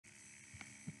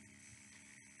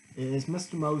It is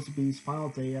Mr. Mosby's final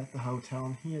day at the hotel,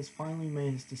 and he has finally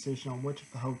made his decision on which of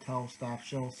the hotel staff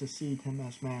shall succeed him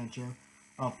as manager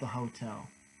of the hotel.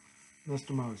 Mr.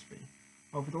 Mosby,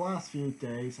 over the last few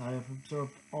days I have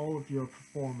observed all of your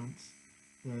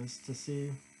performances to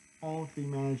see all of the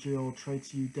managerial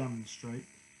traits you demonstrate,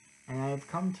 and I have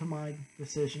come to my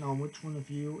decision on which one of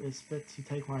you is fit to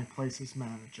take my place as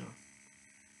manager.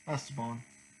 Esteban,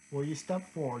 will you step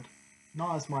forward,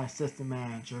 not as my assistant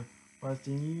manager, but as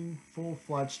the new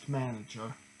full-fledged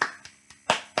manager?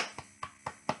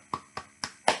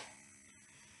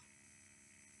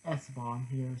 Esteban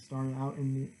here started out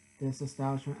in this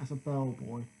establishment as a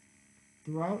bellboy.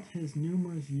 Throughout his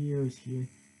numerous years here,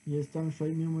 he has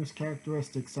demonstrated numerous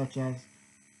characteristics such as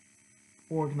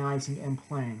organizing and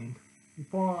planning.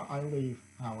 Before I leave,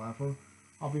 however,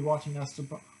 I'll be watching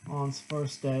Esteban's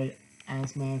first day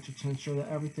as manager to ensure that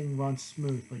everything runs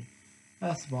smoothly.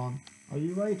 Esteban, are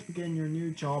you ready to begin your new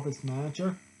job as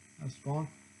manager? Esteban,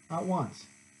 at once.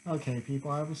 Okay, people,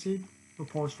 I have received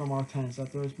reports from our tenants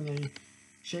that there has been a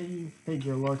shady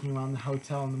figure lurking around the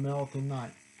hotel in the middle of the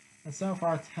night, and some of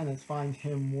our tenants find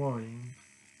him worrying.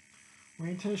 We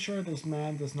need to ensure this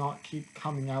man does not keep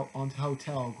coming out onto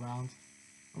hotel grounds,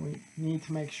 and we need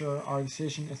to make sure our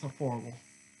decision is affordable.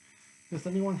 Does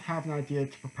anyone have an idea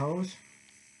to propose?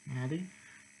 Maddie,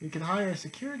 we could hire a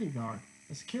security guard.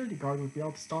 A security guard would be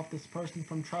able to stop this person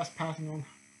from trespassing on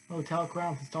hotel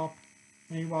grounds and stop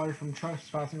anybody from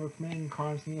trespassing or committing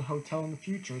crimes in the hotel in the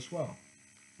future as well.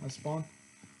 Esteban,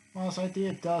 while this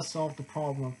idea does solve the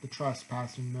problem of the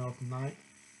trespass in the middle of the night,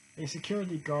 a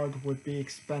security guard would be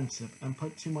expensive and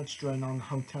put too much strain on the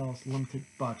hotel's limited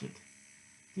budget.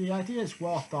 The idea is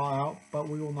well thought out, but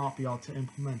we will not be able to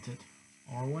implement it.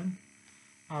 Arwen,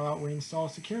 how about we install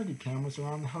security cameras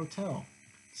around the hotel?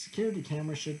 Security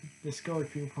cameras should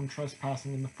discourage people from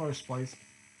trespassing in the first place,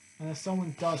 and if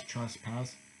someone does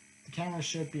trespass, the camera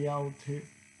should be able to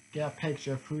get a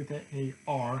picture of who they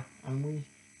are, and we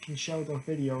can show the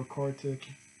video recorded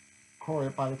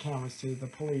by the cameras to the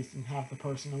police and have the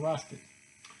person arrested.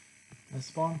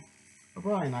 Esteban, a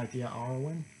brilliant idea,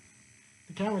 Arwen.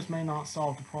 The cameras may not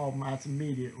solve the problem as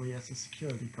immediately as a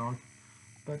security guard,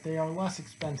 but they are less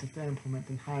expensive to implement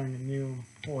than hiring a new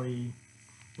employee,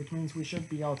 which means we should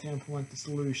be able to implement the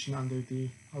solution under the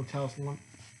hotel's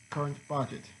current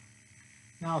budget.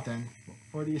 Now then,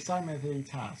 for the assignment of the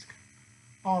task.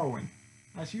 Arwen,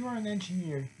 as you are an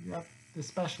engineer, you have the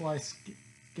specialized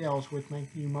skills which make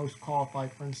you most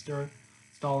qualified for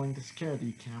installing the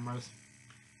security cameras,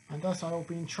 and thus I will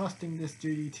be entrusting this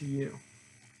duty to you.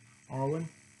 Arwen,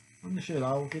 understood,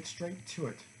 I will get straight to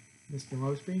it. Mr.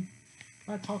 Mosby,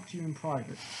 can I talk to you in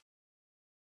private?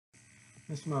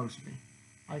 Mr. Mosby,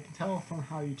 I can tell from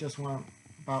how you just went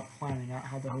about planning out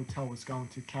how the hotel was going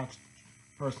to catch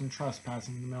the person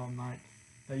trespassing in the middle of the night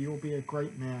that you will be a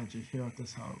great manager here at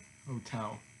this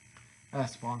hotel.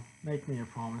 Esteban, make me a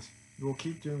promise. You will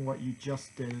keep doing what you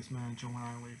just did as manager when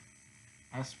I leave.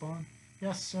 Esteban?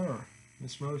 Yes, sir.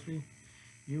 Miss Mosby,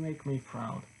 you make me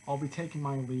proud. I'll be taking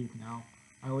my leave now.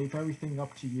 I leave everything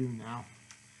up to you now.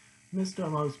 Mr.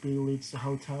 Mosby leaves the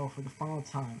hotel for the final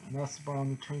time, and Esteban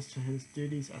returns to his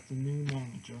duties as the new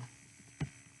manager.